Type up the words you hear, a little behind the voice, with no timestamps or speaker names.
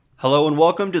Hello and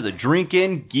welcome to the Drink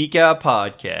In Geek Out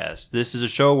podcast. This is a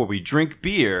show where we drink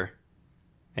beer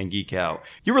and geek out.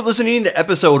 You were listening to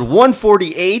episode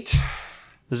 148.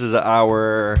 This is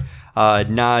our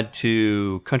nod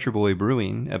to Country Boy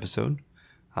Brewing episode.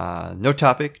 No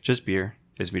topic, just beer.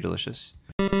 It's be delicious.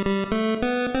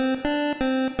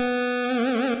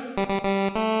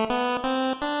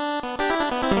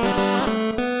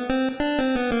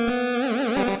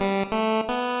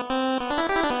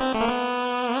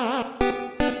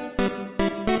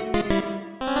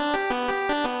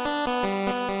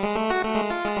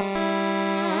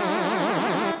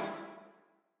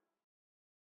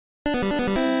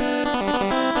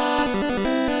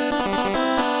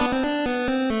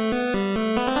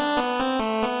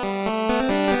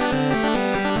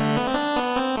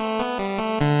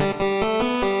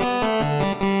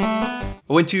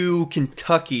 I went to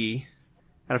Kentucky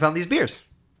and I found these beers.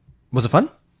 Was it fun?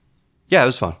 Yeah, it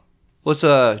was fun. Let's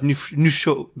new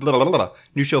show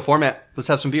format. Let's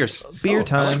have some beers. Beer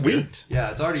time. Sweet.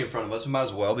 Yeah, it's already in front of us. We might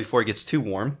as well before it gets too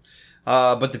warm.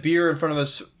 But the beer in front of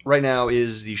us right now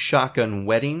is the Shotgun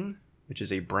Wedding, which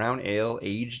is a brown ale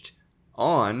aged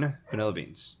on vanilla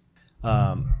beans.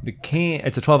 The can.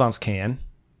 It's a 12-ounce can,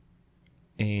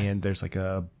 and there's like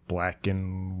a black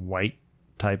and white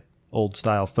type old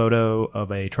style photo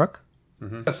of a truck.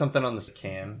 I have something on this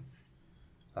can.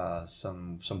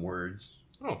 Some words.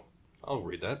 Oh, I'll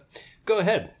read that. Go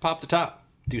ahead, pop the top.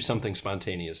 Do something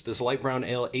spontaneous. This light brown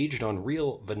ale aged on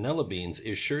real vanilla beans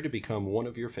is sure to become one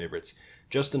of your favorites.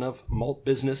 Just enough malt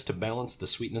business to balance the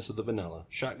sweetness of the vanilla.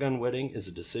 Shotgun Wedding is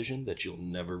a decision that you'll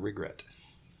never regret.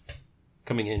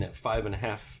 Coming in at 5.5%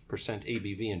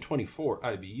 ABV and 24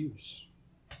 IBUs.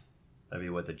 That'd be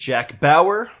what, the Jack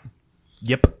Bauer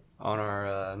Yep. on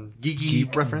our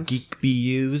geeky reference. Geek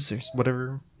BUs or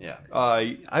whatever. Yeah.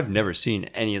 I've never seen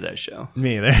any of that show.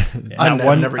 Me either. never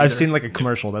either. I've seen like a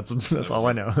commercial. That's all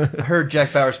I know. I heard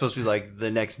Jack Bauer's supposed to be like the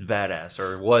next badass,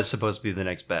 or was supposed to be the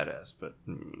next badass, but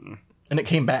And it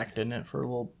came back, didn't it, for a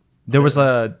little... There was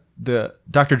the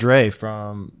Dr. Dre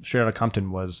from Straight Outta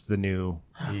Compton was the new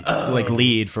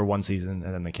lead for one season,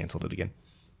 and then they canceled it again.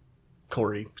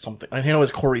 Corey something. I think it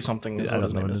was Corey something. Is I what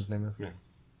don't know what his is. name is. Yeah.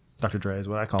 Dr. Dre is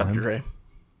what I call Dr. him. Dre.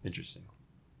 interesting.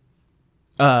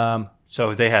 Um,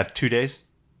 So they have 2 days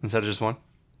instead of just one?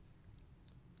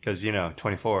 Because,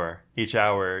 24, each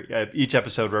hour, each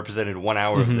episode represented 1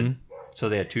 hour of the... So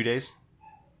they had 2 days,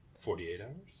 48 hours?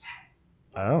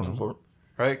 I don't know.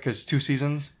 right? Because 2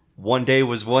 seasons, 1 day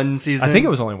was one season. I think it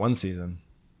was only one season.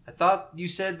 I thought you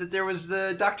said that there was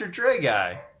the Dr. Dre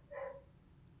guy.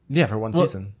 Yeah, for one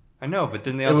season. I know, but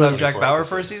didn't they also have Jack Bauer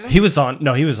for a season? He was on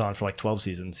for like 12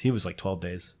 seasons. He was like 12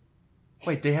 days.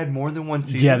 Wait, they had more than one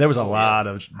season? Yeah, there was a lot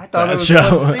of I thought that it was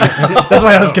show. one season. That's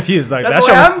why I was confused. Like That's that why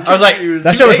show I'm was, I was like, confused.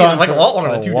 that 2 show was days on is like for a lot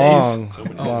longer than 2 days. long, So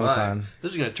many long My. time.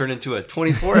 This is going to turn into a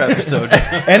 24 episode.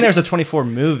 And there's a 24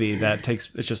 movie that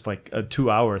takes. It's just like a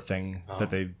 2-hour thing that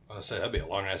they. I was say that'd be a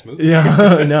long ass movie.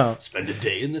 Yeah, no. Spend a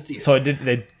day in the theater. So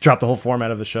they dropped the whole format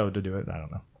of the show to do it. I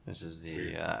don't know. This is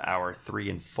the hour 3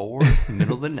 and 4,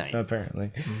 middle of the night.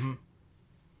 Apparently,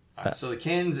 So the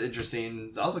can's interesting.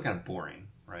 It's also kind of boring,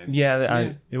 right?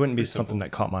 yeah. It wouldn't be something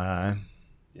that caught my eye.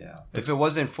 Yeah. If it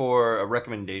wasn't for a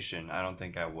recommendation, I don't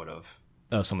think I would have.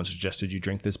 Oh, someone suggested you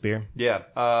drink this beer. Yeah.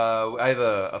 I have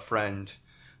a friend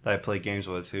that I play games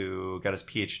with who got his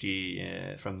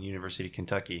PhD from the University of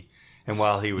Kentucky. And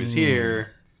while he was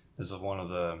here, this is one of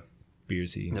the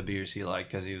Beersy. beers he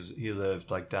liked because he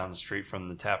lived like down the street from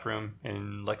the tap room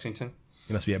in Lexington.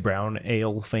 You must be a brown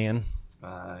ale fan.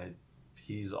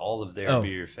 He's all of their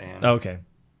beer fan. Oh, okay.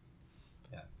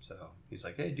 Yeah. So he's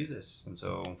like, hey, do this. And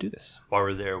so Do this. while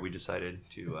we're there, we decided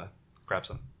to grab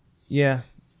some. Yeah.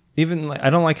 Even like I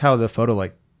don't like how the photo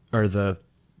it's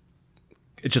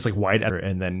just like white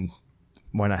and then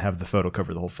why not have the photo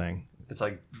cover the whole thing? It's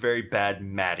like very bad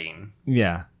matting.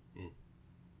 Yeah.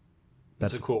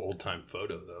 That's a cool old time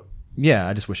photo, though. Yeah,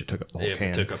 I just wish it took up the whole If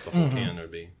can. it took up the whole can, it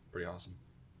would be pretty awesome.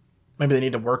 Maybe they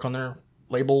need to work on their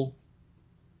label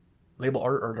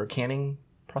art or their canning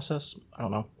process. I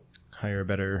don't know. Hire a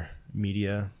better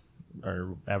media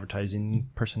or advertising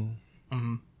person.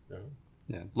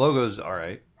 Yeah. Logo's all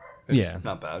right. It's Yeah.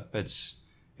 not bad. It's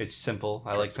simple.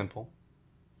 I like simple.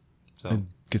 So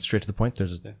And get straight to the point.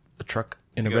 There's a truck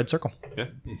in a Good. red circle. yeah.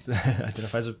 It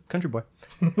identifies a country boy.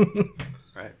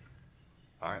 Right.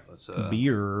 All right. Let's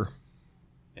Beer.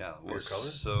 yeah. Beer color?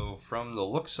 So from the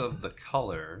looks of the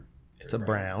color, It's a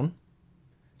brown.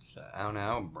 it's out and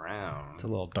out brown. It's a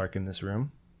little dark in this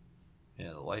room.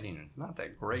 Yeah, the lighting is not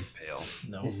that great pale.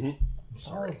 No.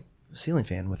 Sorry. Ceiling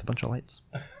fan with a bunch of lights.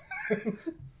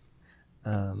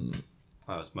 Well,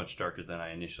 Oh, it's much darker than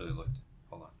I initially looked.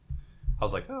 Hold on. I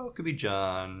was like, oh, it could be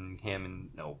John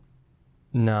Hammond. No.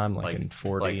 No, I'm like in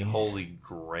 40. Like Holy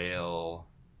Grail,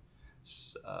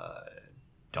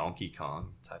 Donkey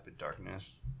Kong type of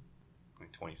darkness.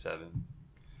 Like 27.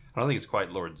 I don't think it's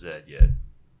quite Lord Zed yet.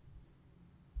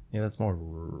 Yeah, that's more.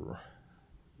 More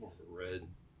red.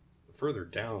 Further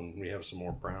down, we have some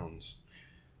more browns.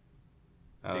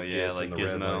 Oh, It yeah, gets like in the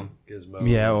red Gizmo. line. Gizmo.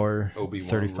 Yeah, or Obi-Wan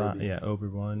 35. Ruby. Yeah,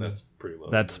 Obi-Wan. That's pretty low.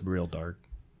 That's real dark.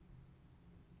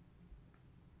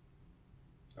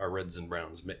 Our reds and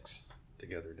browns mix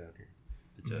together down here.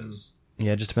 It does.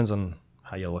 Yeah, it just depends on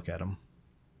how you look at them.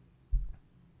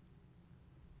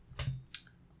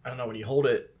 I don't know, when you hold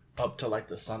it up to like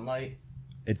the sunlight.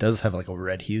 It does have like a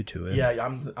red hue to it. Yeah,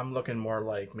 I'm looking more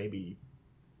like maybe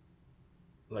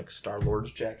like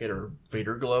Star-Lord's jacket or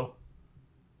Vader glow.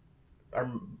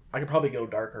 I could probably go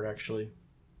darker actually.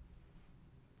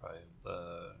 Probably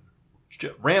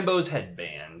Rambo's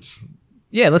headband.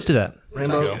 Yeah, let's do that.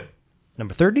 Rainbow. Sounds good.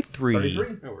 Number 33.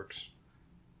 33? That works.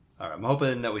 All right, I'm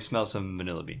hoping that we smell some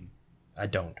vanilla bean. I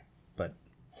don't, but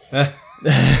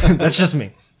that's just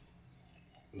me.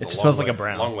 It's It a just long smells like way- a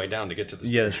brown. Long way down to get to this.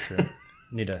 Yeah, that's true.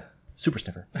 Need a super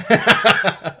sniffer.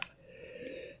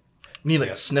 Need like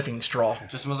a sniffing straw. It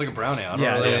just smells like a brown ale. I don't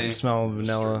Yeah, really... yeah. Smell Stir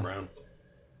vanilla. brown.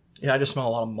 Yeah, I just smell a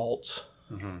lot of malts.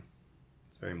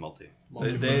 It's very malty.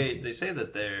 Malty. They say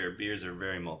that their beers are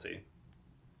very malty.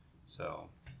 So,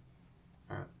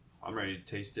 all right, I'm ready to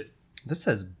taste it. This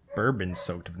says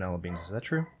bourbon-soaked vanilla beans. Is that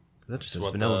true? That just That's says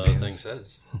what vanilla the beans. thing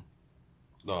says.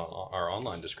 Our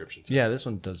online description says Yeah, this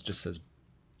one just says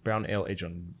brown ale aged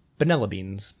on vanilla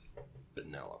beans.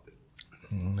 vanilla.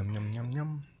 Yum, yum, yum,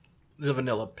 yum. The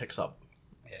vanilla picks up.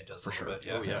 Yeah, it does For sure. Bit,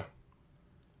 Oh, yeah.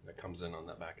 That comes in on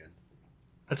that back end.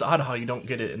 It's odd how you don't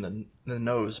get it in the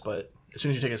nose, but as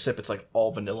soon as you take a sip, it's like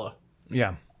all vanilla.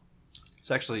 Yeah. It's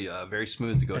actually very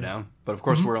smooth to go down. But of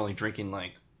course, we're only drinking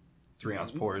like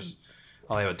 3-ounce pours.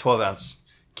 I only have a 12-ounce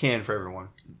can for everyone.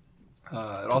 It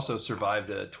also survived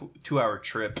a 2-hour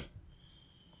trip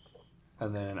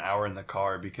and then an hour in the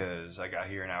car because I got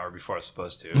here an hour before I was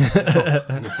supposed to.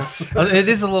 So, It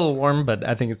is a little warm, but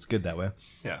I think it's good that way.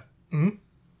 yeah.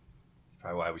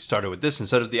 Probably why we started with this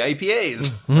instead of the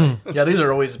IPAs. Yeah, these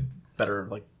are always better,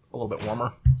 like a little bit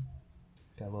warmer.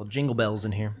 Got little jingle bells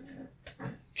in here.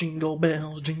 Jingle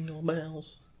bells, jingle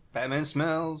bells. Batman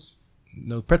smells.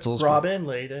 No pretzels. Robin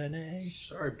laid an egg.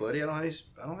 Sorry, buddy. I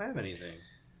don't have anything.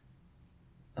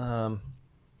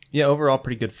 Yeah, overall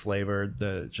pretty good flavor.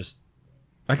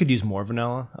 I could use more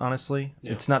vanilla, honestly.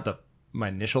 Yeah. It's not my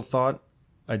initial thought.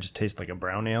 I just taste like a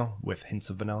brown ale with hints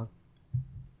of vanilla.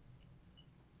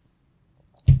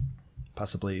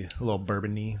 Possibly a little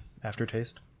bourbon-y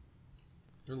aftertaste.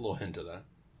 There's a little hint of that.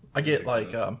 I get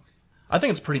like, I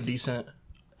think it's pretty decent.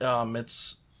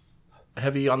 It's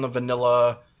heavy on the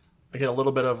vanilla. I get a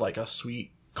little bit of like a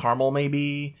sweet caramel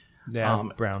maybe. Yeah,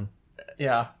 brown.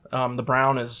 Yeah, the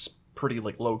brown is pretty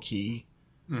like low key.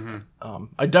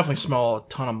 I definitely smell a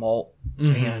ton of malt,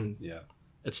 and Yeah.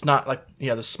 it's not like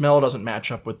the smell doesn't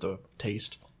match up with the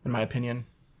taste, in my opinion.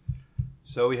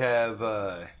 So we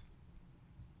have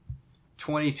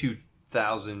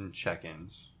 22,000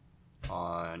 check-ins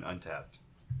on Untapped.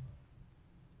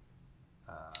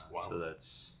 Wow. So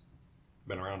that's,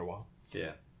 Been around a while.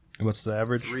 yeah, What's the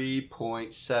average?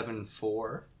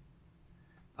 3.74.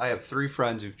 I have 3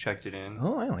 friends who've checked it in.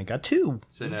 Oh, I only got 2.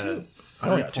 Sitting at too. a I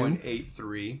only got 2.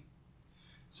 3.83.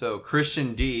 So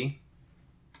Christian D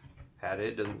had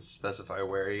it. Doesn't specify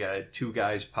where. He had 2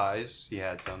 guys' pies. He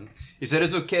had some. He said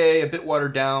it's okay. A bit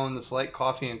watered down. The slight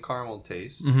coffee and caramel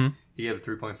taste. Mm-hmm. He gave it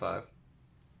 3.5.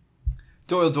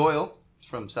 Doyle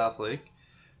from South Lake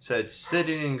said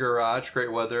sitting in garage,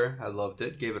 great weather. I loved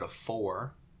it. Gave it a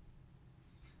 4.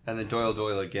 And then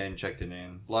Doyle again checked it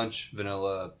in. Lunch,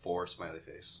 vanilla, 4, smiley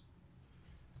face.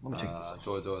 Let me take this.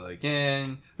 Doyle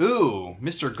again. Ooh,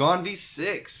 Mr. Gonvi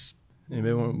 6.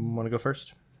 Anybody want to go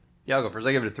first? Yeah, I'll go first.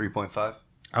 I gave it a 3.5.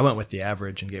 I went with the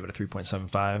average and gave it a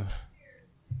 3.75.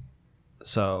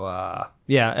 So,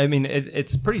 yeah, I mean,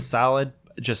 it's pretty solid.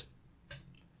 Just,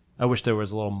 I wish there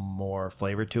was a little more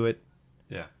flavor to it.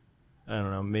 Yeah. I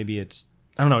don't know. Maybe it's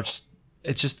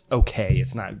just okay.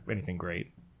 It's not anything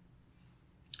great.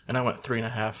 And I went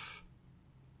 3.5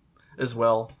 as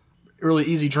well. Really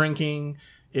easy drinking.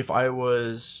 If I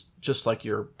was just like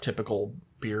your typical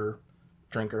beer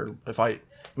drinker, if I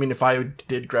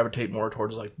did gravitate more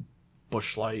towards like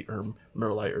Busch Light or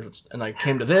Miller Lite, and I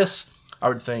came to this, I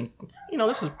would think,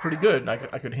 this is pretty good. I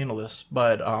could handle this,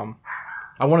 but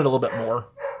I wanted a little bit more,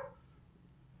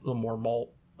 a little more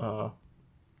malt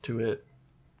to it.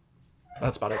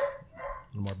 That's about it.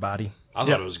 little more body. I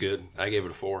thought it was good. I gave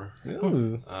it a 4.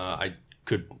 Ooh. I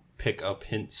could pick up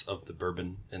hints of the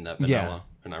bourbon in that vanilla,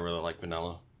 and I really like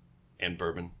vanilla and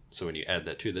bourbon. So when you add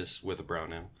that to this with a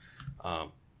brown ale, I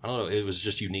don't know, it was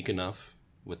just unique enough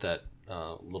with that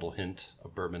little hint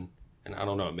of bourbon. And I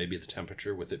don't know, maybe the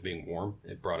temperature with it being warm,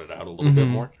 it brought it out a little bit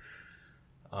more.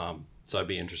 So I'd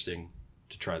be interesting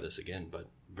to try this again, but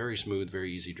very smooth,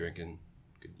 very easy drinking.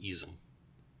 Could ease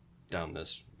down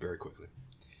this very quickly.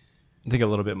 I think a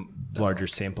little bit larger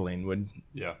sampling would.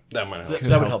 Yeah. That might help.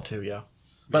 That would help too, yeah.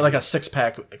 But like a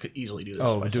 6-pack, I could easily do this.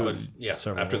 Oh, by do myself. it. Yeah,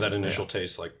 Several, after that initial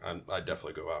taste, like I'd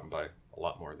definitely go out and buy a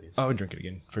lot more of these. I would drink it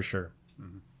again for sure.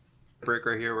 Break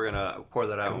right here. We're gonna pour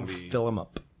that out and be Fill them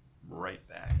up. right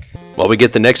back. While we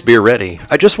get the next beer ready,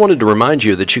 I just wanted to remind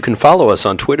you that you can follow us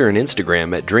on Twitter and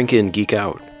Instagram at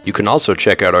DrinkInGeekOut. You can also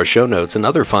check out our show notes and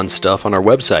other fun stuff on our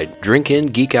website,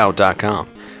 drinkingeekout.com.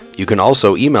 You can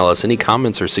also email us any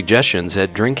comments or suggestions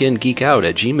at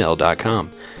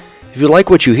drinkingeekout@gmail.com. If you like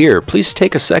what you hear, please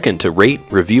take a second to rate,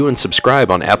 review, and subscribe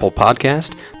on Apple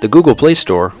Podcast, the Google Play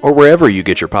Store, or wherever you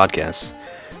get your podcasts.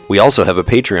 We also have a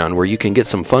Patreon where you can get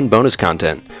some fun bonus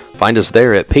content. Find us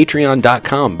there at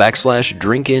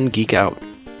patreon.com/drinkingeekout.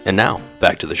 And now,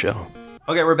 back to the show.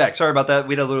 Okay, we're back. Sorry about that.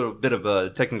 We had a little bit of a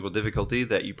technical difficulty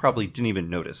that you probably didn't even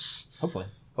notice. Hopefully.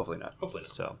 Hopefully not. Hopefully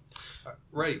not. So,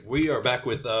 Right, we are back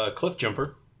with Cliff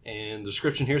Jumper, and the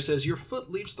description here says, your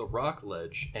foot leaves the rock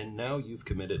ledge, and now you've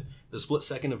committed. The split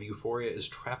second of euphoria is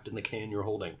trapped in the can you're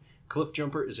holding. Cliff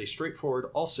Jumper is a straightforward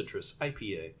all-citrus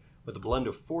IPA with a blend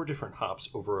of 4 different hops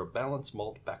over a balanced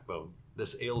malt backbone.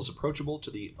 This ale is approachable to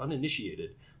the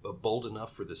uninitiated, but bold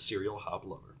enough for the serial hop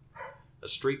lover. A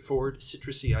straightforward,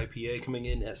 citrusy IPA coming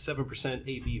in at 7%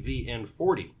 ABV and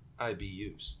 40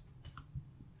 IBUs.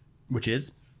 Which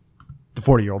is the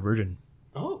 40-year-old virgin.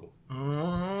 Oh.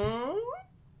 oh,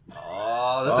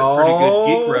 that's a pretty good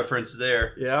geek reference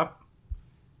there. Yeah.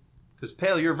 Because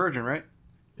Pale, you're a virgin, right?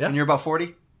 Yeah. And you're about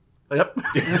 40. Yep.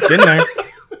 Getting there.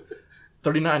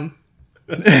 39.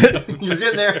 You're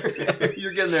getting there.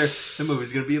 You're getting there. The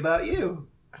movie's gonna be about you.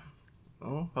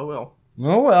 Oh well.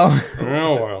 Oh, well.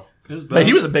 Oh, well. But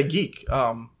he was a big geek.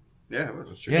 Yeah,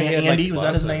 That's true. Yeah, he had, Andy, like, was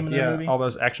that his name in that movie? All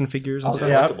those action figures and Oh, stuff.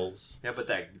 yeah. Collectibles. yeah, but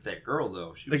that girl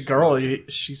though, she The was girl, smoking.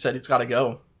 she said it's got to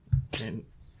go. And,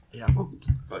 yeah.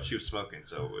 But she was smoking,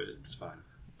 so it's fine.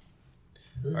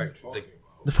 All right.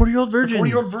 The 40-year-old virgin.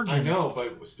 40-year-old I virgin. know,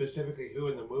 but specifically who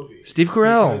in the movie? Steve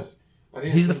Carell. Because I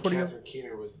didn't He's the think 40-year-old. Catherine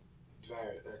Keener was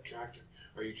attractive.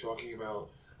 Are you talking about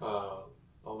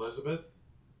Elizabeth?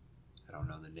 I don't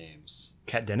know the names.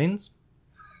 Kat Dennings?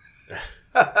 She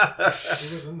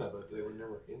was in that, but they were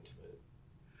never intimate.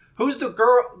 Who's the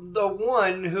girl? The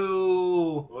one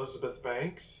who? Elizabeth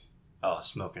Banks? Oh,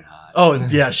 smoking hot. Oh,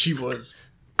 yeah, she was.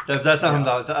 That's not. I'm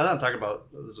not talking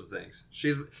about those things.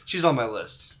 She's on my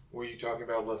list. Were you talking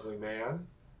about Leslie Mann?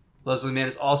 Leslie Mann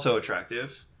is also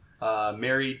attractive.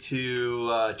 Married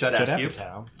to Judd Askew.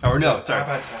 Apatow. Or no, Judd sorry,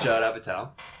 Apatow. Judd Apatow.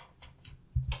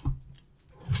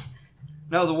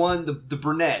 No, the one, the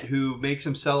brunette who makes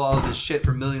him sell all of his shit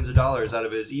for millions of dollars out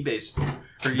of his eBay.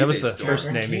 That was the store. first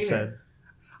Catherine name he Keener. said.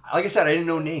 Like I said, I didn't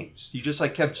know names. You just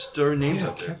like kept stirring names Yeah,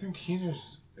 up there. Catherine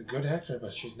Keener's a good actor,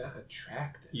 but she's not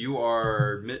attractive. You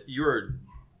are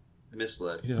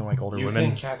misled. He doesn't like older You women.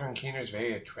 think Catherine Keener's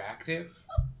very attractive?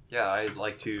 Yeah, I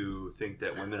like to think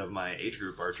that women of my age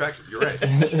group are attractive. You're right.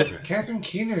 Catherine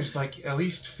Keener's like at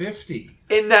least 50.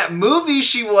 In that movie,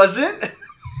 she wasn't.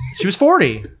 She was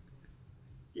 40.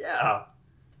 Yeah.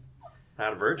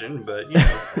 Not a virgin, but you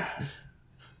know.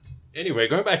 Anyway,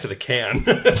 going back to the can,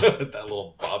 that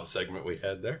little Bob segment we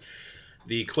had there.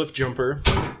 The Cliff Jumper,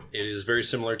 it is very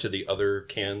similar to the other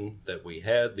can that we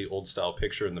had. The old style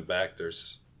picture in the back,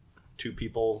 there's 2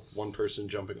 people, 1 person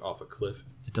jumping off a cliff.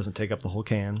 It doesn't take up the whole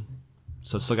can.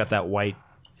 So it's still got that white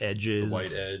edges. The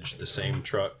white edge, the same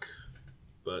truck,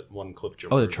 but 1 Cliff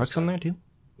Jumper. Oh, the this truck's on time. there too?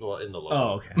 Well, in the logo. Oh,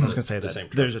 okay. I was going to say The that. same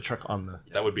truck. There's a truck on the...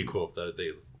 That would be cool if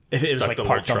they If it was stuck like the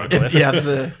parked little on the truck. cliff. Yeah,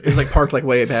 it was like parked like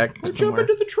way back Jump somewhere.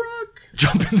 into the truck.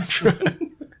 Jump in the truck.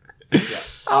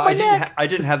 I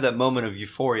didn't have that moment of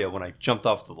euphoria when I jumped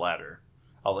off the ladder.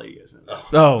 I'll let you guys know.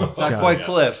 Oh, Not God. quite yeah.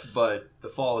 cliff, but the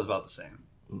fall is about the same.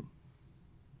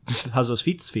 How's those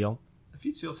feet feel? The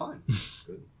feet feel fine.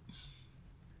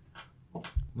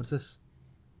 What's this?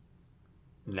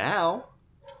 Now?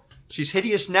 She's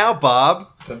hideous now, Bob.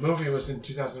 The movie was in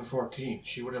 2014.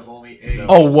 She would have only aged.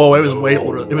 Oh, whoa, it was way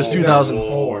older. It was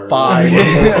 2005.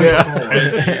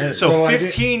 Yeah. So I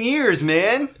 15 years,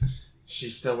 man. She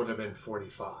still would have been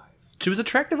 45. She was an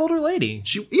attractive older lady.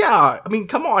 Yeah, I mean,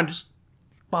 come on, just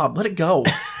Bob, let it go.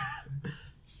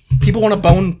 People want to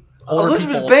bone older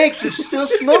Elizabeth people. Banks is still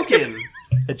smoking.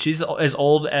 And she's as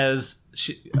old as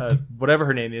whatever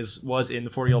her name was in the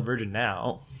 40-Year-Old Virgin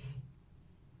now.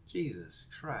 Jesus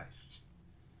Christ.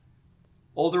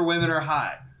 Older women are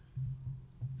hot.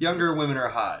 Younger women are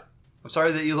hot. I'm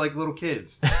sorry that you like little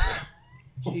kids.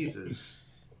 Jesus.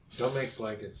 Don't make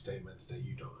blanket statements that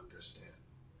you don't understand.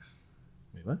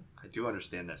 Wait, what? I do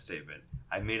understand that statement.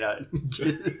 I may not.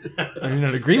 I do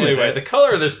not agree with Anyway, it. the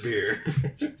color of this beer.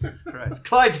 Jesus Christ.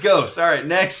 Clyde's Ghost. All right,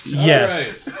 next.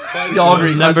 Yes. All right. Y'all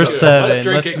agree. Number Let's 7. Let's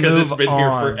drink it because it's move been here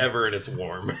on. forever and it's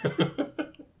warm. It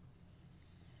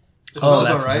smells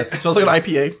that's- all right. It smells like an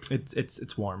IPA.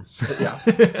 It's warm. Yeah.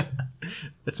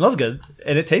 It smells good,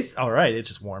 and it tastes all right. It's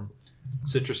just warm.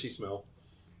 Citrusy smell.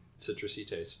 Citrusy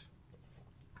taste.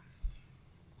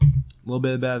 A little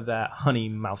bit of that honey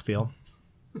mouthfeel.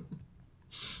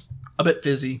 A bit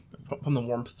fizzy from the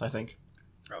warmth, I think.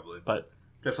 Probably. But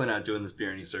Definitely not doing this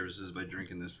beer any services by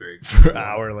drinking this very For an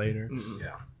hour later.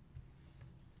 Yeah.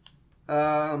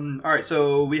 All right,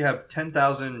 so we have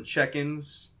 10,000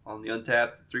 check-ins on the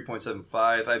Untapped,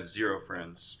 3.75. I have 0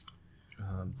 friends.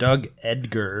 Doug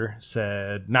Edgar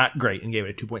said not great and gave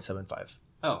it a 2.75.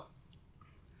 Oh.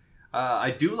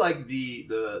 I do like the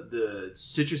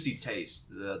citrusy taste,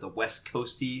 the West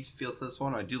Coasty feel to this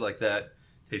one. I do like that.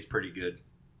 Tastes pretty good.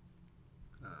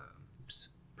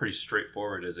 Pretty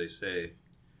straightforward, as they say.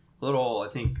 A little, I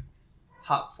think,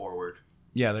 hop forward.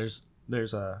 Yeah, there's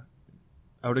a.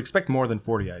 I would expect more than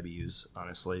 40 IBUs,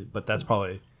 honestly, but that's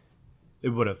probably. It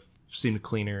would have seemed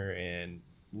cleaner and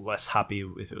less hoppy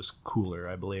if it was cooler,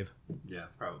 I believe. Yeah,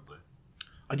 probably.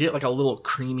 I get like a little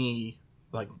creamy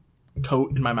like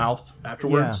coat in my mouth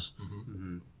afterwards.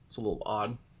 Mm-hmm. It's a little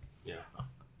odd. Yeah.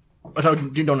 But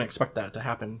you don't expect that to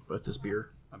happen with this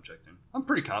beer. I'm checked in. I'm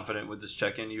pretty confident with this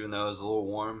check-in, even though it's a little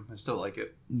warm. I still like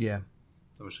it. Yeah.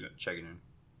 I'm just going to check it in.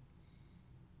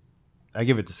 I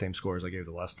give it the same score as I gave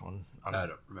the last one. I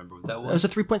don't remember what that It was was. a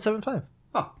 3.75.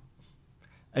 Oh,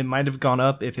 It might have gone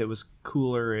up if it was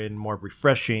cooler and more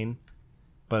refreshing,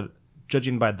 but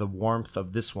judging by the warmth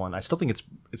of this one, I still think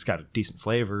it's got a decent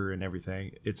flavor and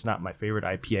everything. It's not my favorite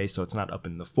IPA, so it's not up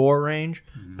in the 4 range,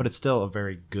 but it's still a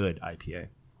very good IPA.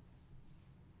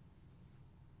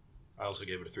 I also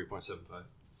gave it a 3.75.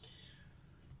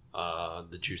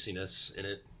 The juiciness in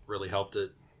it really helped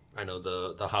it. I know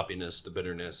the hoppiness, the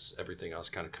bitterness, everything else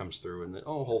kind of comes through, and the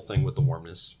whole thing with the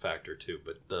warmness factor too.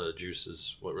 But the juice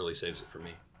is what really saves it for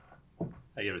me.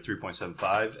 I give it a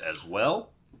 3.75 as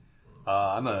well.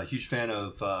 I'm a huge fan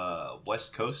of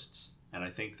West Coasts, and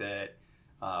I think that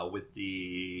with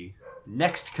the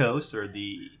next coast, or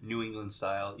the New England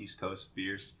style East Coast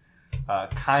beers,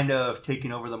 kind of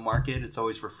taking over the market, it's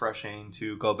always refreshing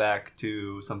to go back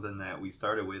to something that we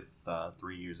started with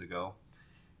 3 years ago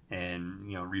and,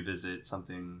 you know, revisit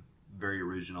something very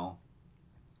original,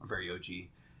 very OG.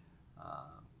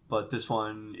 But this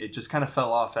one, it just kind of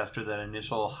fell off after that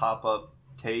initial hop up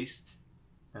taste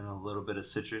and a little bit of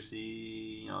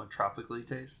citrusy, you know, tropically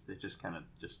taste. It just kind of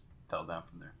just fell down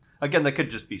from there. Again, that could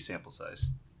just be sample size.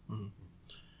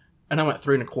 And I went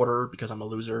 3 1/4 because I'm a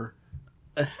loser,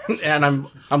 and I'm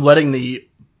letting the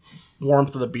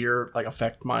warmth of the beer like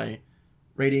affect my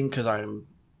rating because I'm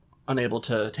unable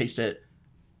to taste it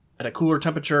at a cooler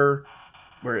temperature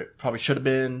where it probably should have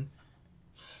been.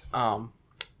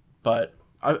 But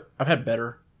I've had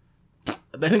better.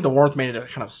 I think the warmth made it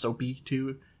kind of soapy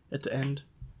too at the end.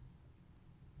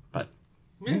 But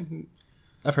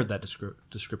I've heard that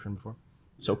description before.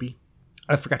 soapy.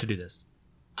 I forgot to do this.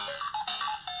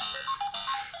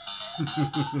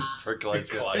 For Clyde's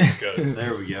Ghost.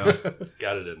 There we go.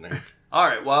 Got it in there. All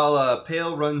right, while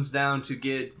Pale runs down to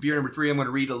get beer number 3, I'm going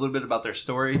to read a little bit about their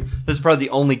story. This is probably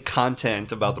the only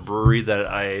content about the brewery that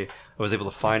I was able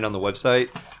to find on the website.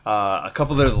 A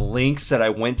couple of the links that I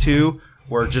went to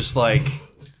were just like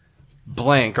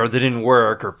blank, or they didn't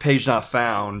work, or page not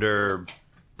found, or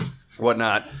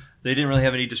whatnot. They didn't really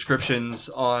have any descriptions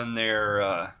on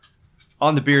their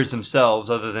on the beers themselves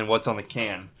other than what's on the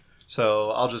can.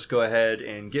 So I'll just go ahead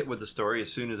and get with the story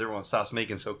as soon as everyone stops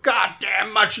making so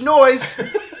goddamn much noise.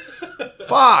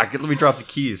 Fuck, let me drop the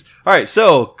keys. All right,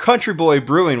 so Country Boy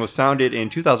Brewing was founded in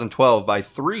 2012 by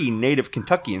 3 native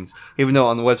Kentuckians, even though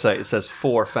on the website it says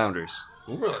 4 founders.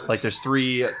 Like there's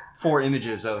 4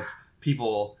 images of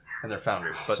people and their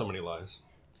founders. But So many lies.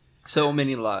 so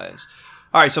many lies.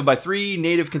 All right, so by 3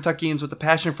 native Kentuckians with a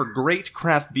passion for great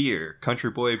craft beer,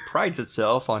 Country Boy prides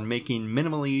itself on making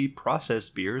minimally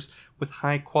processed beers with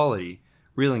high quality,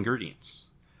 real ingredients.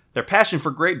 Their passion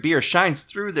for great beer shines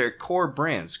through their core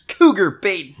brands. Cougar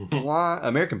Bait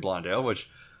American Blonde Ale, which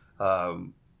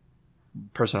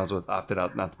person I was with opted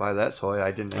out not to buy that, so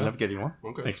I didn't end up getting one.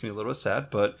 Okay. Makes me a little bit sad,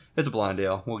 but it's a blonde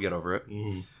ale. We'll get over it.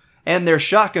 Mhm. And their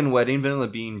shotgun wedding, vanilla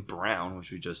bean brown,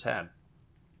 which we just had.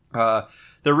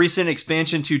 The recent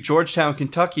expansion to Georgetown,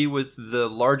 Kentucky, with the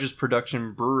largest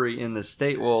production brewery in the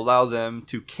state, will allow them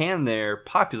to can their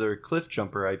popular Cliff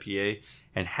Jumper IPA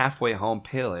and Halfway Home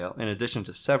Pale Ale, in addition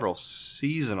to several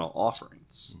seasonal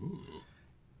offerings.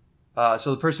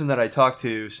 So the person that I talked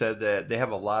to said that they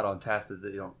have a lot on tap that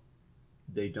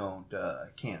they don't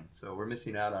can. So we're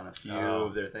missing out on a few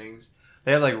of their things.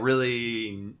 They have like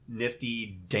really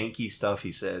nifty, danky stuff.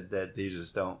 He said that they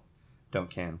just don't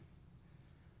can.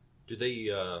 Do they?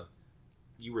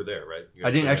 You were there, right? You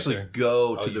I didn't actually actually went there?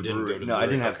 go Oh, to you the didn't brewery. go to the No, I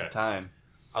brewery? didn't have Okay. the time.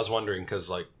 I was wondering because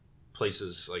like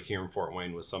places like here in Fort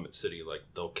Wayne with Summit City, like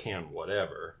they'll can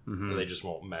whatever, and they just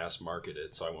won't mass market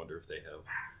it. So I wonder if they have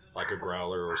like a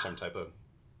growler or some type of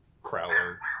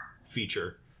crowler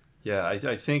feature. Yeah, I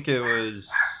think it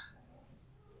was.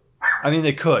 I mean,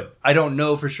 they could. I don't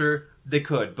know for sure. They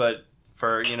could, but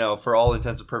for all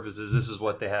intents and purposes, this is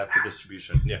what they have for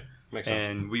distribution. Yeah, makes sense.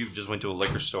 And we just went to a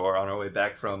liquor store on our way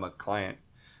back from a client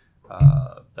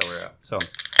that we're at. So,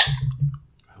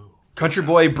 Country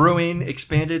Boy Brewing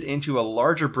expanded into a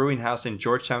larger brewing house in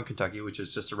Georgetown, Kentucky, which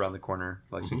is just around the corner,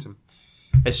 Lexington.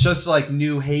 It's just like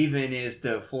New Haven is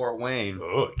to Fort Wayne.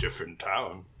 Oh, different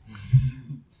town.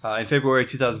 In February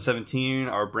 2017,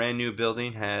 our brand new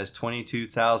building has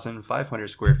 22,500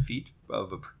 square feet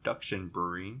of a production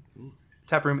brewery,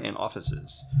 taproom, and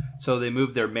offices. So they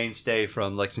moved their mainstay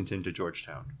from Lexington to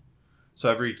Georgetown.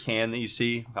 So every can that you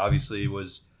see, obviously,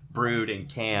 was brewed and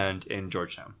canned in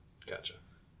Georgetown. Gotcha.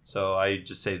 So I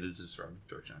just say this is from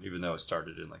Georgetown, even though it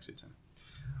started in Lexington.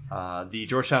 The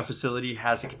Georgetown facility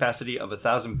has a capacity of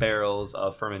 1,000 barrels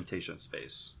of fermentation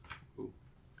space. All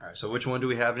right, so which one do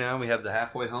we have now? We have the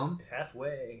Halfway Home.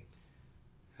 Halfway.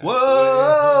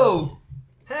 Whoa!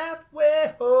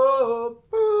 Halfway home.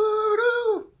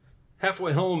 Boo-doo.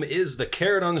 Halfway home is the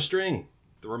carrot on the string.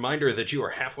 The reminder that you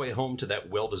are halfway home to that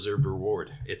well-deserved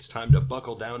reward. It's time to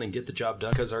buckle down and get the job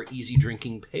done because our easy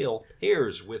drinking pale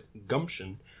pairs with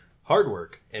gumption, hard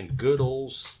work, and good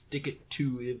old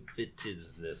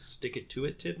stick-it-to-itiveness.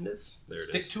 Stick-it-to-itiveness? There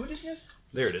it is. Stick-to-itiveness?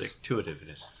 There it is.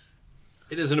 Stick-to-itiveness.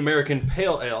 It is an American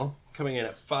pale ale coming in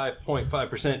at 5.5%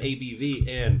 ABV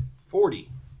and 40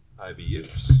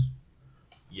 IBUs.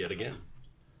 Yet again,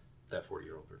 that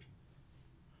 40-year-old virgin.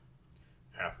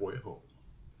 Halfway home.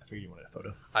 I figured you wanted a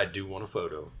photo. I do want a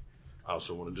photo. I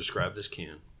also want to describe this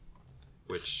can,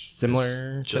 which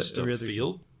Similar is just to a every other-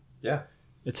 field. Yeah.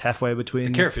 It's halfway between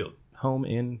The carrot field. home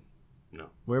and No,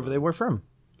 wherever they were from.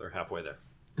 they're halfway there.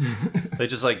 They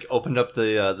just like opened up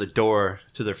the door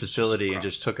to their facility and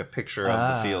just took a picture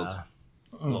of the field.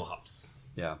 Little hops.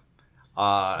 Yeah.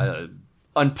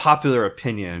 Unpopular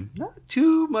opinion. Not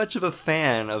too much of a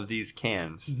fan of these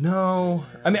cans. No,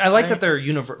 I mean I like that they're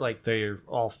like they're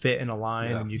all fit in a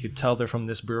line, Yeah. and you could tell they're from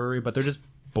this brewery, but they're just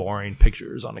boring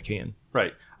pictures on a can.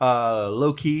 Right.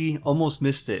 Low key, almost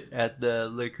missed it at the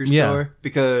liquor Yeah. store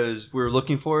because we were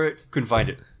looking for it, couldn't find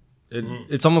it.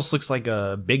 It almost looks like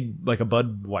a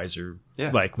Budweiser,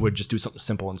 Yeah. like would just do something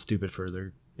simple and stupid for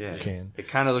their Yeah. can. It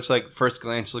kind of looks like, first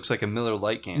glance, looks like a Miller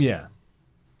Lite can. Yeah,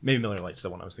 maybe Miller Lite's the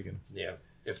one I was thinking. Yeah.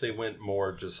 If they went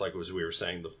more just like as we were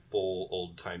saying, the full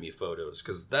old-timey photos,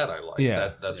 because that I like.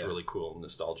 Yeah. That's really cool,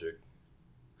 nostalgic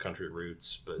country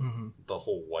roots, but the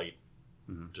whole white,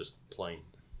 just plain.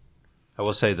 I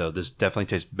will say, though, this definitely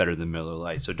tastes better than Miller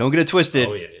Lite, so don't get it twisted.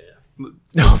 Oh, yeah.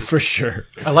 No, for sure.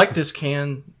 I like this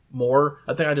can more.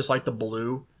 I think I just like the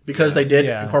blue because they did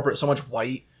Yeah. incorporate so much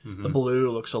white. The blue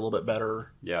looks a little bit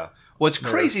better. Yeah. What's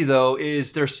crazy, though,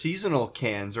 is their seasonal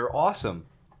cans are awesome.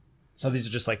 So these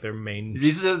are just like their main.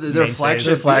 These are their Mainstays. flagship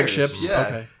Their flagships? beers. Yeah.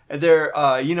 Okay. And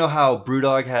they're, you know how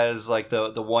Brewdog has like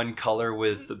the one color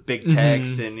with the big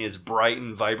text and is bright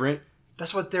and vibrant?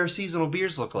 That's what their seasonal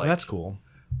beers look like. That's cool.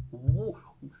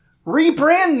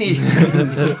 Rebrand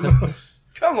these!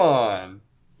 Come on.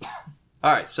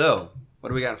 All right, so what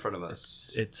do we got in front of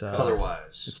us? It's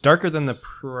Color-wise. it's darker than the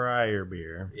prior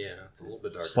beer, Yeah, it's a little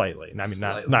bit darker. slightly. I mean,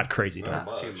 Slightly. not crazy dark.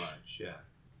 Not too much. much, yeah.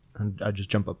 I'd just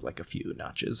jump up like a few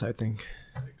notches, I think.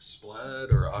 Like Splad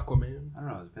or Aquaman. I don't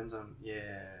know. It depends on,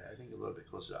 I think a little bit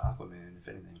closer to Aquaman, if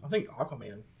anything. I think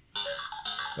Aquaman.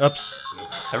 Oops.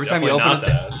 Every time you open it,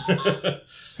 that.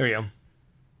 Here we go.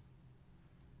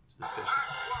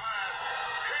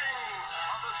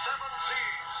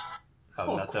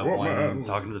 Oh, not that one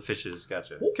talking to the fishes.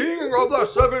 Gotcha. King of the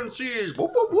Seven Seas. Whoop,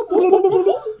 whoop, whoop, whoop, whoop,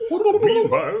 whoop, whoop.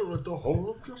 Meanwhile, at the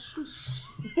Hall of Justice.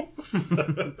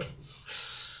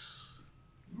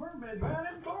 Mermaid Man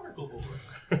and Barnacle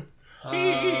Boy.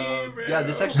 Yeah,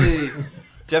 this actually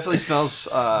definitely smells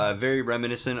very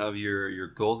reminiscent of your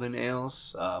golden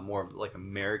ales. More of like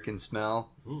American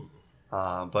smell.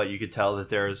 But you could tell that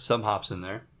there's some hops in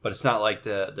there. But it's not like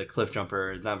the Cliff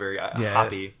Jumper. It's not very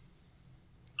hoppy.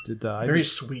 Very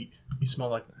sweet. You smell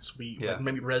like sweet, Yeah. like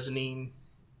maybe resinine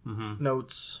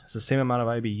notes. It's the same amount of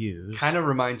IBUs. Kind of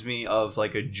reminds me of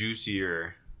like a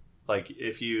juicier, like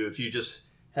if you just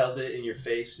held it in your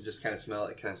face and just kind of smell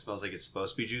it, kind of smells like it's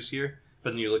supposed to be juicier.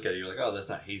 But then you look at it, you're like, oh, that's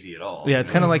not hazy at all. Yeah, it's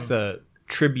kind of like the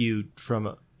tribute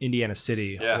from Indiana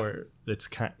City, where it's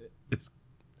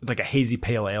like a hazy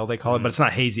pale ale they call it, but it's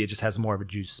not hazy. It just has more of a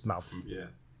juice mouth. Yeah.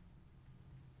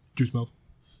 Juice mouth.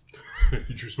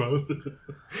 Juice mouth.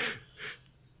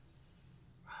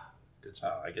 Good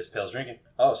smell. I guess Pale's drinking.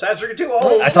 Oh, Sad's drinking too.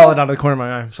 Oh, I saw it out of the corner of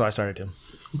my eye, so I started to.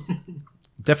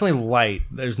 Definitely light.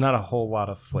 There's not a whole lot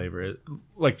of flavor.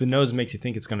 Like the nose makes you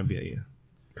think it's going to be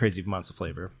crazy amounts of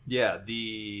flavor. Yeah,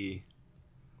 the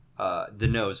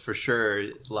nose for sure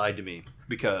lied to me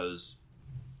because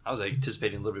I was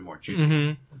anticipating a little bit more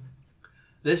juicy.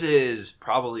 This is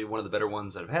probably one of the better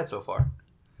ones that I've had so far.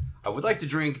 I would like to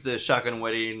drink the Shotgun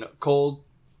Wedding cold,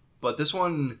 but this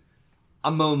one,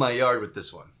 I'm mowing my yard with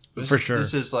this one. For sure.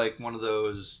 This is like one of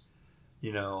those,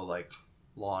 like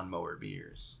lawnmower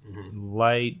beers.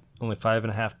 Light, only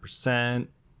 5.5%.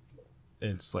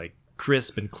 It's like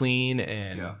crisp and clean,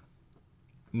 and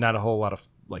not a whole lot of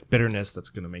like bitterness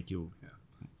that's going to make you.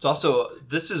 It's also,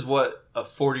 this is what a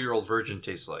 40-year-old virgin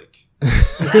tastes like.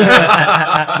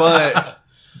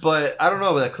 But I don't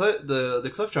know. The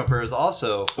Cliff Jumper is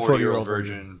also 40-year-old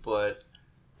virgin, but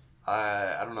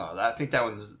I don't know. I think that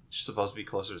one's supposed to be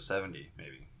closer to 70,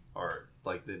 maybe, or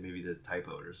like maybe the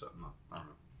typoed or something. I don't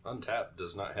know. Untapped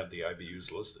does not have the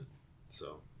IBUs listed,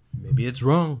 so Maybe it's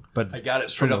wrong, but I got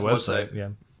it straight off the website. Yeah.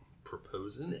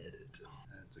 propose an edit.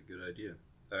 That's a good idea.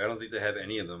 I don't think they have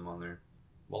any of them on there.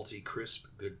 Malty crisp,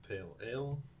 good pale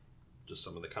ale. Just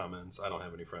some of the comments. I don't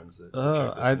have any friends that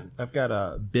check this in. I've got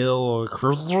a Bill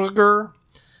Kreuzliger.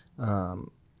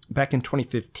 Back in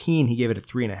 2015, he gave it a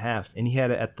 3.5, and he had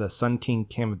it at the Sun King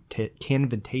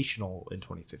Canvitational in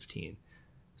 2015.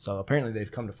 So apparently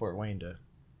they've come to Fort Wayne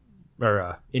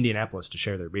or Indianapolis to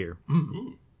share their beer.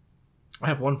 I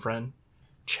have one friend,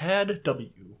 Chad W.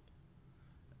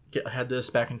 Had this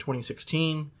back in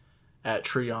 2016 at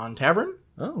Treon Tavern,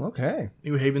 Oh, okay.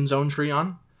 New Haven's own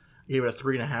Treon. Gave it a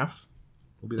 3.5.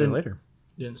 We'll be there later.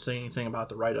 Didn't say anything about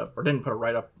the write-up, or didn't put a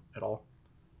write-up at all.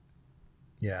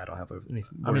 Yeah, I don't have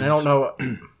anything. I mean, I don't know.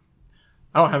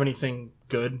 I don't have anything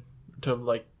good to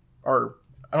or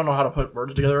I don't know how to put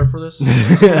words together for this.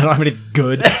 I don't have any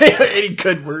good. Any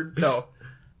good word? No.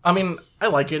 I mean, I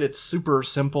like it. It's super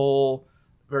simple,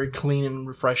 very clean and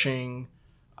refreshing.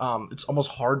 It's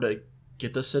almost hard to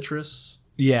get the citrus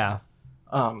Yeah.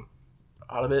 out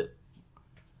of it.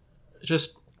 It's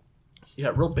just,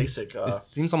 real basic. It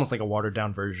seems almost like a watered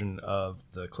down version of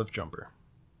the Cliff Jumper.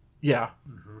 Yeah.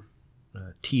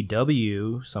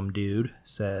 TW, some dude,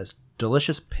 says,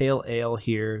 delicious pale ale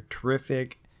here.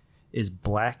 Terrific is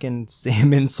blackened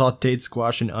salmon, sauteed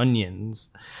squash, and onions.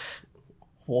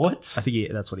 What? I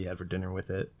think that's what he had for dinner with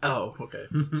it. Oh, okay.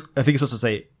 I think he's supposed to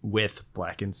say with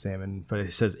blackened salmon, but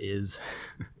it says is.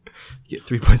 Get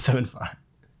 3.75.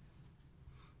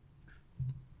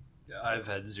 Yeah, I've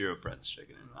had 0 friends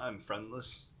checking in. I'm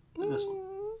friendless in this one.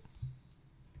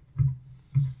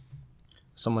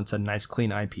 Someone said nice clean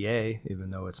IPA,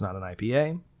 even though it's not an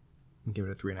IPA. I'll give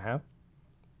it a 3.5.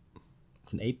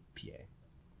 It's an APA.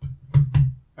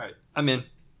 All right, I'm in.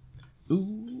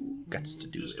 Ooh, guts to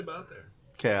do Just it. about there.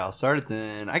 Okay, I'll start it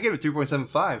then. I gave it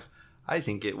 3.75. I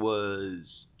think it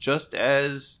was just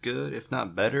as good, if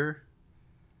not better,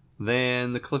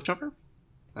 than the Cliff Jumper.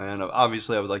 And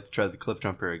obviously, I would like to try the Cliff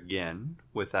Jumper again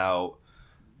without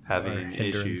having an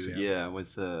hindrance, issue. yeah.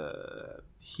 With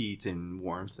heat and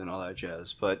warmth and all that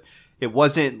jazz. But it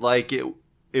wasn't like it.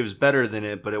 It was better than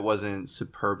it, but it wasn't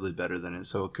superbly better than it,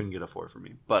 so it couldn't get a 4 for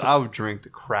me. But I would drink the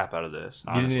crap out of this,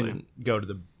 honestly. You didn't go to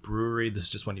the brewery. This is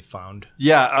just one you found.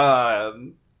 Yeah,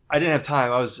 I didn't have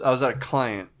time. I was at a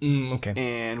client, Okay.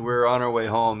 and we were on our way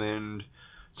home, and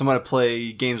someone I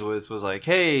play games with was like,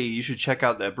 "Hey, you should check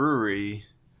out that brewery."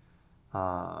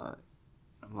 I'm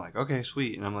like, "Okay,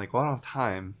 sweet," and I'm like, "Well, I don't have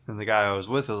time." And the guy I was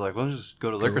with was like, "Well, just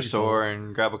go to the liquor store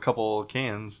and grab a couple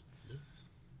cans."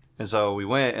 And so we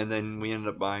went, and then we ended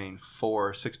up buying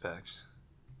 4 6-packs.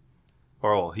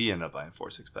 Or, well, he ended up buying 4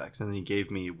 6-packs, and then he gave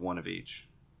me 1 of each.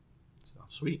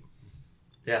 Sweet.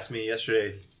 He asked me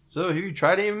yesterday, so have you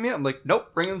tried any of them? I'm like,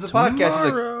 nope, bring them to the podcast.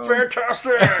 Tomorrow. He's like,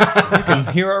 fantastic. You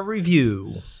can hear our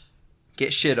review.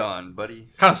 Get shit on, buddy.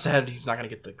 Kind of sad he's not going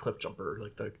to get the Cliff Jumper,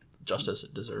 like the justice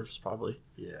it deserves, probably.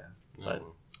 Yeah. but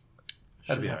That'd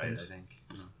shit be alright, I happens. think.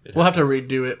 We'll have to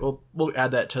redo it. We'll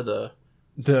add that to the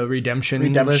redemption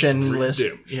redemption list.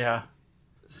 Redemption. Yeah.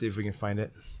 See if we can find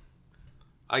it.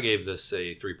 I gave this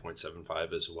a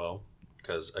 3.75 as well,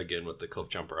 because again with the Cliff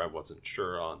Jumper I wasn't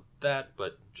sure on that,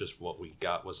 but just what we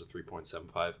got was a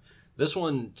 3.75. This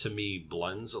one to me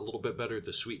blends a little bit better.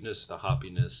 The sweetness, the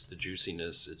hoppiness, the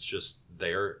juiciness, it's just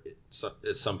there.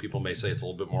 Some people may say it's a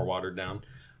little bit more watered down,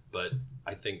 but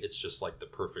I think it's just like the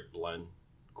perfect blend.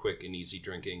 Quick and easy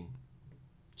drinking,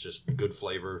 just good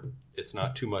flavor. It's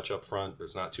not too much up front.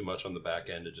 There's not too much on the back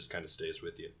end. It just kind of stays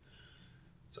with you.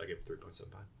 So I gave it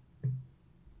 3.75.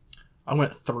 I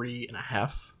went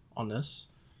 3.5 on this.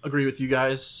 Agree with you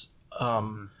guys.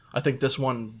 I think this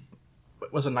one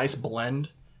was a nice blend.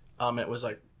 It was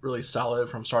like really solid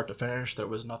from start to finish. There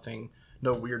was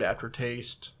no weird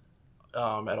aftertaste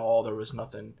at all. There was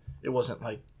nothing. It wasn't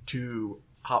like too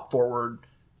hop forward.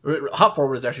 Hop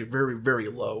forward is actually very, very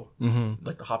low,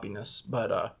 like the hoppiness.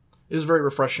 But it was very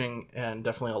refreshing and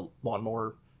definitely a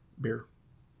lawnmower beer.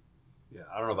 Yeah,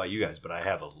 I don't know about you guys, but I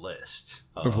have a list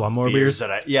Of lawnmower beers?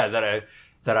 that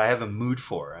I have a mood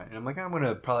for, and I'm like, I'm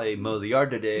gonna probably mow the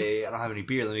yard today. I don't have any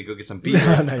beer. Let me go get some beer.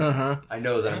 Nice. I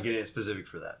know that I'm getting it specific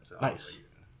for that. So Nice.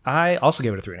 I also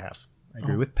gave it a 3.5. I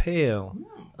agree with Pale.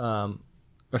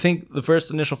 I think the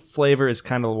first initial flavor is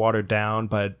kind of watered down,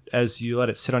 but as you let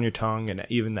it sit on your tongue and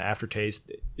even the aftertaste,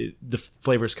 the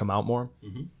flavors come out more.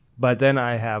 Mm-hmm. But then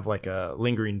I have like a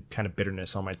lingering kind of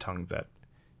bitterness on my tongue that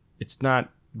it's not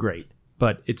great,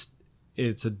 but it's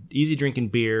an easy drinking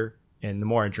beer, and the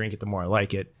more I drink it, the more I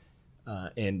like it.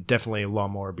 And definitely a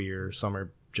lawnmower beer. Some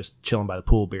are just chilling by the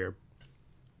pool beer.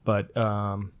 But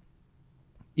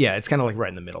yeah, it's kind of like right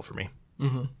in the middle for me.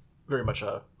 Mm-hmm. Very much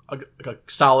a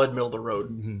solid middle of the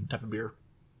road type of beer.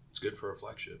 It's good for a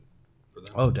flagship for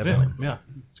them. Oh, definitely. Yeah.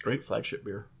 It's great flagship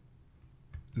beer.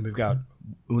 And we've got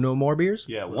Uno more beers.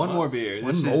 Yeah, one more beer.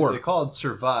 One This more. They're called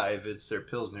Survive. It's their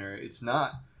Pilsner. It's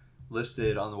not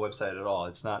listed on the website at all.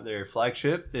 It's not their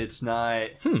flagship. It's not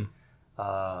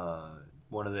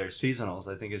one of their seasonals.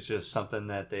 I think it's just something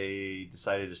that they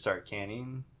decided to start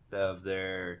canning of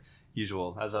their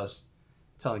usual. As I was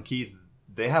telling Keith,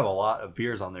 they have a lot of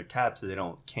beers on their taps that they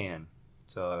don't can.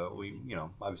 So we,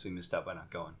 obviously missed out by not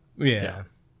going. Yeah.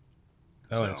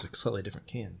 Oh, So- and it's a slightly different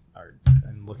can.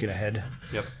 I'm looking ahead.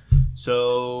 Yep.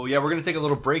 So, yeah, we're going to take a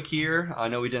little break here. I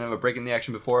know we didn't have a break in the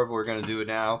action before, but we're going to do it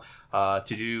now to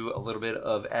do a little bit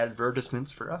of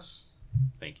advertisements for us.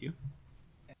 Thank you.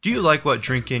 Do you like what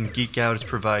Drink In Geek Out is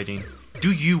providing?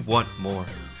 Do you want more?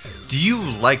 Do you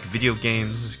like video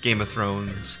games, Game of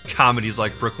Thrones, comedies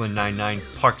like Brooklyn Nine-Nine,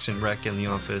 Parks and Rec, and The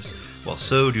Office? Well,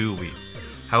 so do we.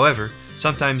 However,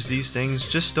 sometimes these things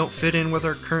just don't fit in with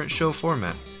our current show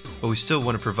format, but we still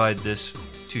want to provide this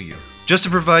to you. Just to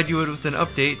provide you with an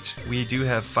update, we do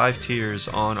have 5 tiers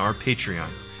on our Patreon,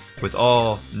 with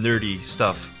all nerdy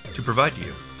stuff to provide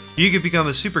you. You can become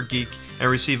a super geek and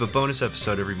receive a bonus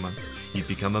episode every month. You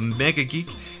become a mega geek,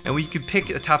 and we can pick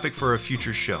a topic for a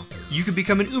future show. You can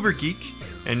become an uber geek,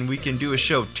 and we can do a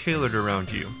show tailored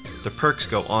around you. The perks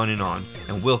go on,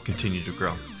 and will continue to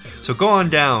grow. So go on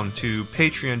down to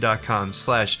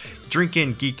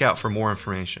patreon.com/drinkingeekout for more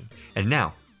information. And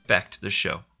now, back to the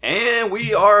show. And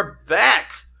we are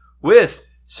back with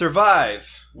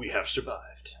Survive. We have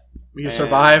survived. We have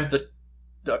survived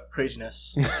the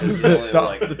craziness.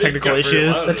 The technical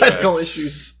issues. The technical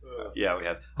issues. Yeah, we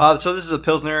have. So this is a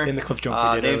Pilsner. In the Cliff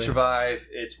Jumper. Name Survive.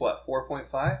 It's what,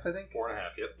 4.5, I think?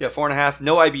 4.5, yep. Yeah, 4.5.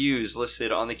 No IBUs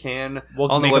listed on the can,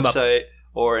 We'll on the make 'em up. website,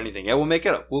 or anything. Yeah, we'll make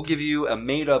it up. We'll give you a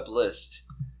made-up list,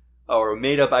 or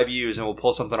made-up IBUs, and we'll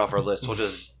pull something off our list. We'll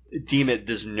just deem it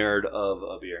this nerd of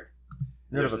a beer.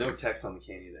 There's no text on the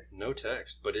can either. No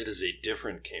text, but it is a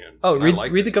different can. Oh, And I read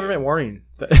like the this government warning.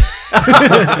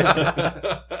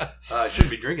 Shouldn't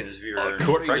be drinking this if you're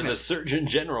According pregnant. to the Surgeon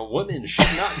General, women should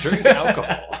not drink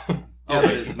alcohol. Yeah,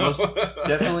 but it's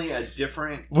definitely a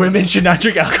different... Women should not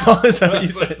drink alcohol. Is that what you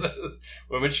said?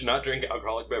 Women should not drink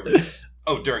alcoholic beverages.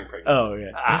 Oh, during pregnancy. Oh,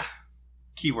 yeah.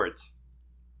 Keywords.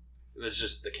 It's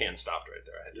just the can stopped right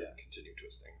there. I had to continue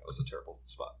twisting. That was a terrible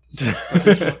spot.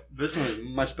 This one is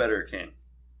much better can.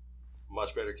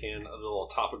 Much better can. A little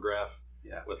topograph.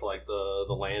 Yeah. With like the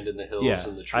land and the hills Yeah,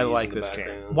 and the trees. I like in the this can.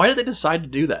 background. Why did they decide to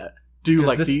do that? Do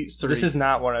like these three? This is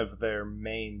not one of their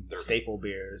main They're- staple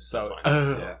beers, That's so fine.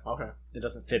 Oh, Yeah. okay. it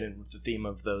doesn't fit in with the theme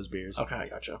of those beers. Okay, I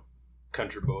gotcha.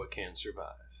 Country boy can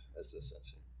survive, as this says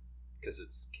here. Because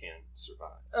it's can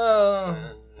survive.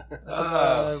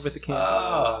 With the can.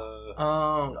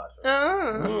 Oh.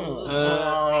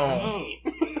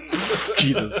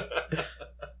 Jesus.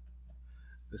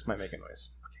 This might make a noise.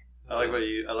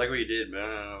 I like what you did, man. I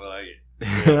don't know if I like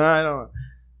it. I don't.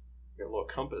 Got a little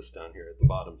compass down here at the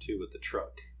bottom too with the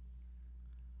truck.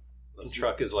 The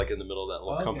truck is like in the middle of that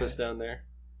little Okay. compass down there.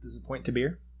 Does it point to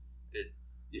beer?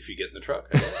 If you get in the truck,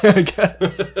 I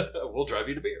guess. we'll drive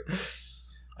you to beer.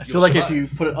 I You'll feel like if survive. you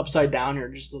put it upside down, you're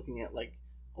just looking at like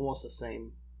almost the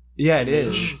same. Yeah, it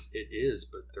is. It is,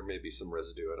 but there may be some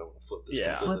residue. I don't want to flip this.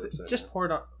 Yeah. completely Flip it. upside Just down. pour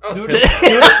it on. Oh, Do it's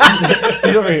it. Do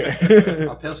it over here.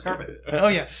 On Pale's carpet. Oh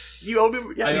yeah. You owe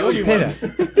me. Yeah, I you owe owe you me Pay one.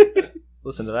 that.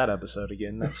 Listen to that episode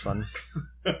again. That's fun.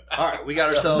 All right, we got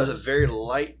ourselves a very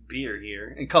light beer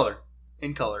here in color.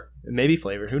 Maybe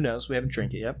flavor. Who knows? We haven't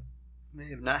drank it yet. We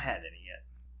have not had any yet.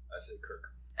 I said Kirk.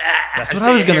 That's what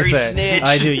I was gonna Harry say. Snitch.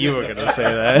 I knew you were gonna say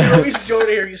You that. always go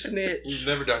there, you snitch. You've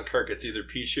never done Kirk. It's either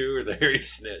Pichu or the Harry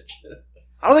Snitch.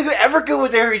 I don't think we ever go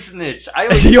with the Harry Snitch. I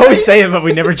always You always say it, but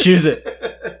we never choose it.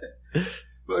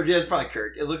 But yeah, it's probably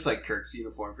Kirk. It looks like Kirk's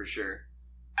uniform for sure.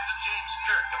 James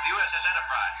Kirk of the USS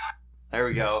Enterprise. There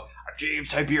we go. James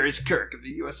Tiberius Kirk of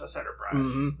the USS Enterprise.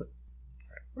 Mm-hmm.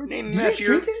 We're naming him after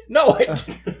your. No, I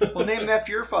didn't. We'll name him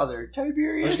after your father,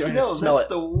 Tiberius. I'm just gonna No, smell that's it.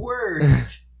 the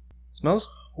worst. Smells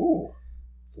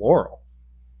floral.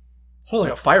 Smells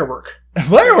like a firework.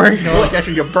 Firework. You know, like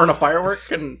after you burn a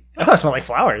firework, and I thought it smelled like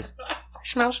flowers.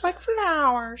 smells like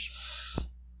flowers.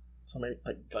 So maybe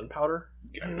like gunpowder.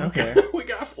 Okay. We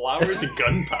got flowers and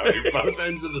gunpowder, both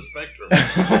ends of the spectrum.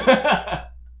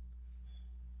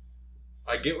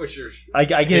 I get what you're. I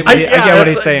get what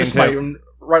he's saying just too.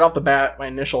 right off the bat, my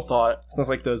initial thought, It smells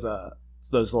like those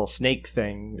little snake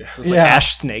things. Those Yeah.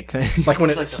 ash snake things. like when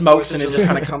It's it like the smokes and 4th it of just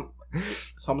kind of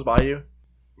comes by you.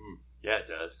 Yeah, it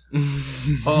does.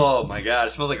 Oh my god,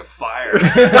 it smells like a fire.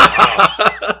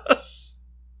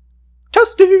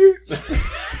 Toasty.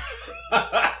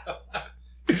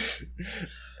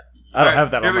 I don't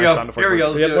have that Here on we my go. sound effect. Here we go.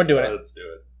 Let's do We're it. doing it. Let's do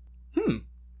it.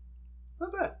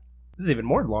 Not bad. This is even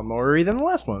more lawnmower-y than the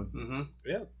last one. Mm-hmm.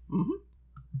 Yeah. Mm-hmm.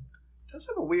 It does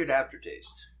have a weird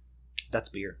aftertaste. That's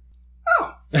beer.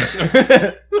 Oh. That's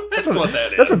what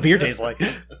that is. That's what beer tastes like.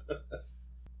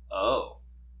 Oh.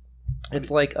 It's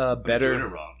like a Doing it better.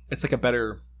 wrong. It's like a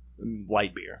better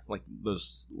light beer, like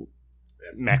those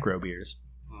macro beers.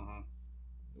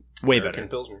 Mm-hmm. Way American better.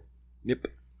 Pilsner. Yep.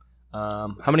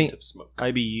 How many Hint of smoke.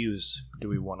 IBUs do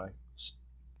we want to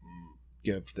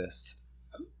give this?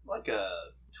 Like a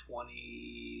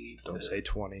 20. Don't say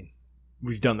 20.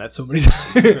 We've done that so many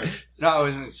times. No, I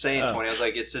wasn't saying Oh. 20. I was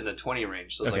like, it's in the 20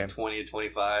 range. So it's Okay. like 20 to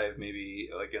 25, maybe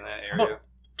like in that How area.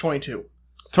 22.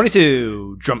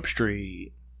 22, Jump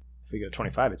Street. If we go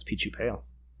 25, it's Pichu Pale.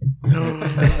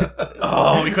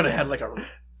 Oh, we could have had like a What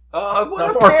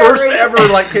a our first pairing! ever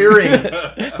like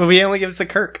pairing. But we only give it to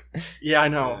Kirk. Yeah, I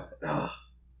know. Ugh,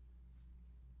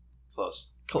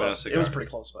 Close. close. It was pretty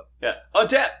close, but Yeah. On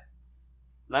tap.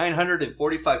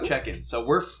 945 check-ins. So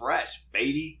we're fresh,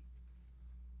 baby.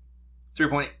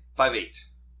 3.58.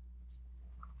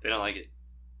 They don't like it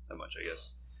that much, I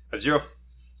guess. I have 0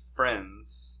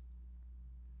 friends,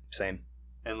 Same.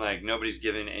 and like nobody's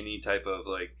given any type of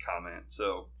like comment.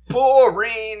 So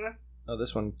boring. Oh,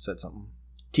 this one said something.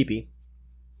 TP.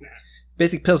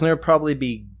 Basic Pilsner would probably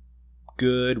be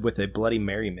good with a Bloody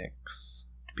Mary mix.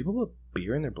 Do people put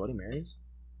beer in their Bloody Marys?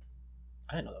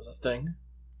 I didn't know that was a thing.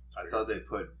 I thought they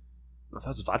put I thought it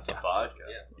was some vodka. vodka.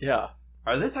 Yeah.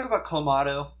 Are they talking about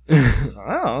Clamato? I don't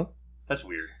know. That's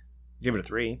weird. Give it a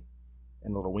 3.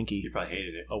 And a little winky. You probably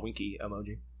hated it. A winky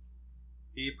emoji.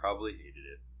 He probably hated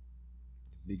it.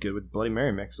 Be good with Bloody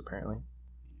Mary mix, apparently.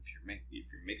 If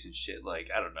you're mixing shit like,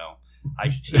 I don't know,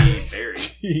 iced tea and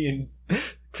berry.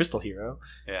 Crystal Hero.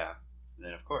 Yeah. And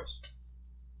then of course,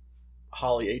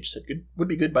 Holly H said good would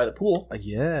be good by the pool.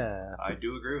 Yeah. I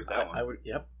do agree with that one. I would.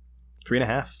 Yep.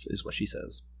 3.5 is what she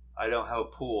says. I don't have a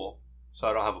pool, so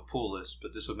I don't have a pool list,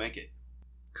 but this would make it.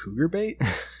 Cougar bait?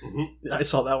 I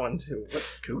saw that one too.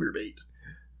 What cougar bait?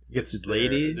 Gets It's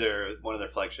ladies. They're one of their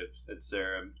flagships. It's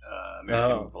their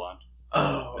American Oh. Blonde.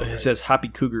 Oh, It says Happy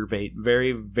Cougar bait.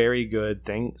 Very, very good.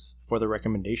 Thanks for the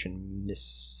recommendation,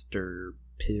 Mr.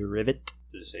 Privet.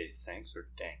 Did it say thanks or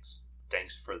thanks?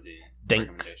 Thanks for the Thanks.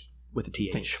 recommendation. With a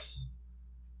TH. thanks.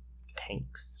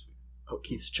 Tanks. Oh,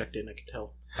 Keith's checked in. I can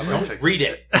tell. I'm gonna check- Read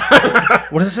it.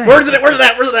 What does it say? Where's it? Where's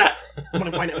that? Where's that? I'm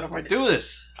gonna find it. I'm gonna find Let's it. do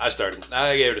this. I started.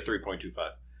 I gave it a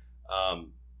 3.25.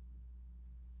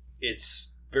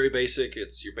 It's very basic.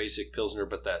 It's your basic Pilsner,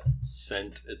 but that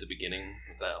scent at the beginning,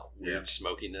 that weird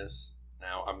smokiness.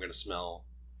 Now I'm going to smell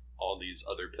all these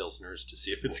other Pilsners to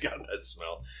see if it's got that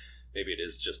smell. Maybe it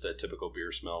is just a typical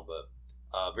beer smell, but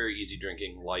very easy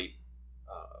drinking, light,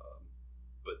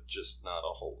 but just not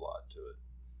a whole lot to it.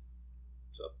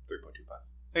 So 3.25.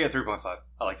 I got 3.5.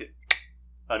 I like it.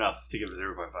 enough to give it a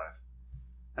 3.5.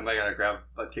 Am I gonna grab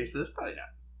a case of this? Probably not.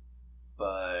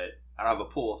 But I don't have a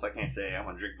pool, so I can't say I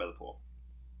want to drink by the pool.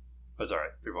 But it's all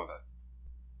right. 3.5.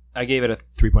 I gave it a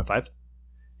 3.5.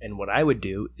 And what I would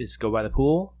do is go by the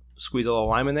pool, squeeze a little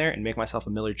lime in there, and make myself a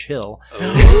Miller Chill.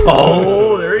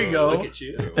 Oh, there you go. Look at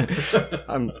you.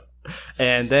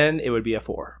 And then it would be a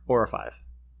 4 or a 5.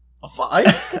 A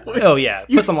 5? Oh, yeah.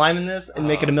 Put some lime in this and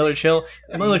make it a Miller Chill.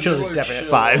 Miller Chills are definite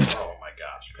 5s. Oh my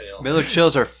gosh, pale. Miller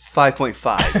Chills are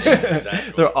 5.5.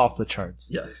 Exactly. They're off the charts.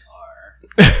 Yes.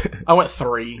 I went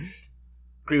 3.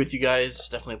 Agree with you guys.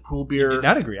 Definitely a pool beer. Did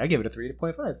not agree. I gave it a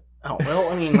 3.5. Oh,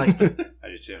 well, I mean, like, I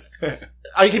do too.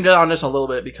 I came down on this a little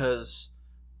bit because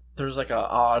there's like a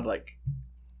odd, like,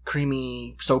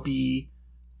 creamy, soapy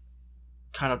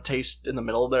kind of taste in the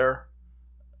middle there,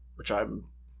 which I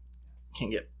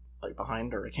can't get like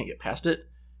behind, or I can't get past it.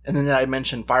 And then I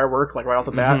mentioned firework like right off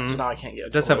the bat, so now I can't get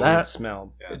It does have over a weird that.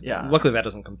 smell. Yeah. Luckily, that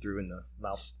doesn't come through in the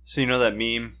mouth. So you know that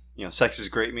meme? You know, sex is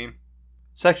great meme?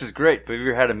 Sex is great, but have you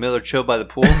ever had a Miller Chill by the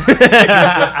pool?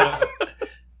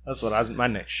 That's what my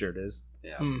next shirt is.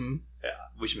 Yeah. Mm-hmm. Yeah,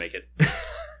 we should make it.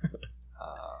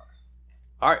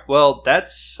 All right, well,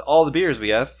 that's all the beers we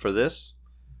have for this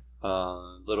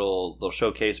little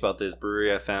showcase about this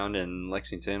brewery I found in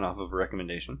Lexington off of a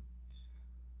recommendation.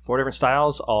 4 different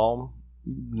styles, all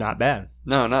not bad.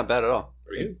 No, not bad at all.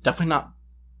 Definitely not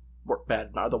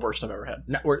bad. Not the worst I've ever had.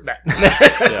 Not work bad.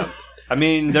 Yeah. I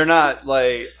mean, they're not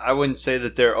like, I wouldn't say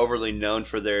that they're overly known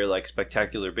for their like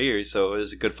spectacular beers, so it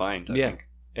was a good find, I think.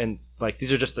 And like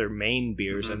these are just their main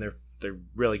beers, and they're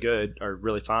really good or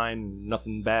really fine,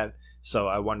 nothing bad. So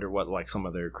I wonder what like some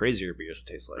of their crazier beers would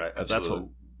taste like. Right, 'Cause that's what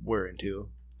absolutely. we're into.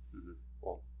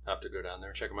 We'll have to go down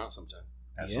there and check them out sometime.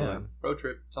 Absolutely. Yeah. Road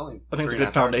trip. It's only I think it's a 3.5 good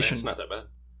hours. foundation. It's not that bad.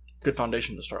 Good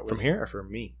foundation to start with. From here or from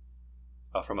me?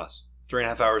 From us.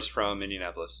 3.5 hours from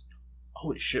Indianapolis.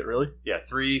 Holy shit! Really? Yeah,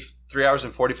 3 hours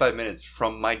and 45 minutes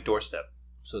from my doorstep.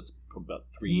 So it's about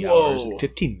 3 Whoa. hours and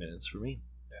 15 minutes for me.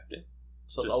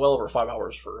 So it's Just- well over 5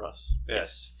 hours for us.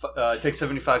 Yes. Take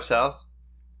 75 south.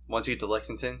 Once you get to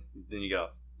Lexington, then you go.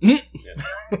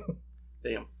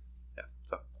 Damn.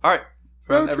 So, all right.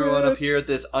 From Road everyone trip. up here at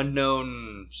this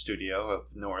unknown studio up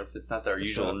north. It's not our It's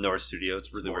usual a- north studio. It's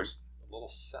It's really more weird. a little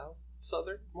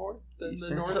southern more than Eastern?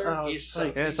 the northern. It's East,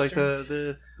 like- Yeah, it's like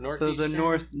the northeastern.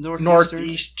 northeastern.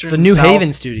 Northeastern. The New South,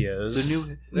 Haven Studios. The new.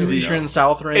 There we go. Eastern,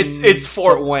 Southern. It's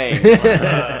Fort Wayne. All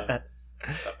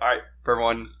right, for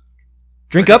everyone.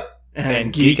 Drink up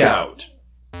and geek out.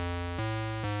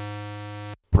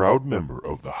 Proud member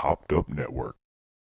of the Hopped Up Network.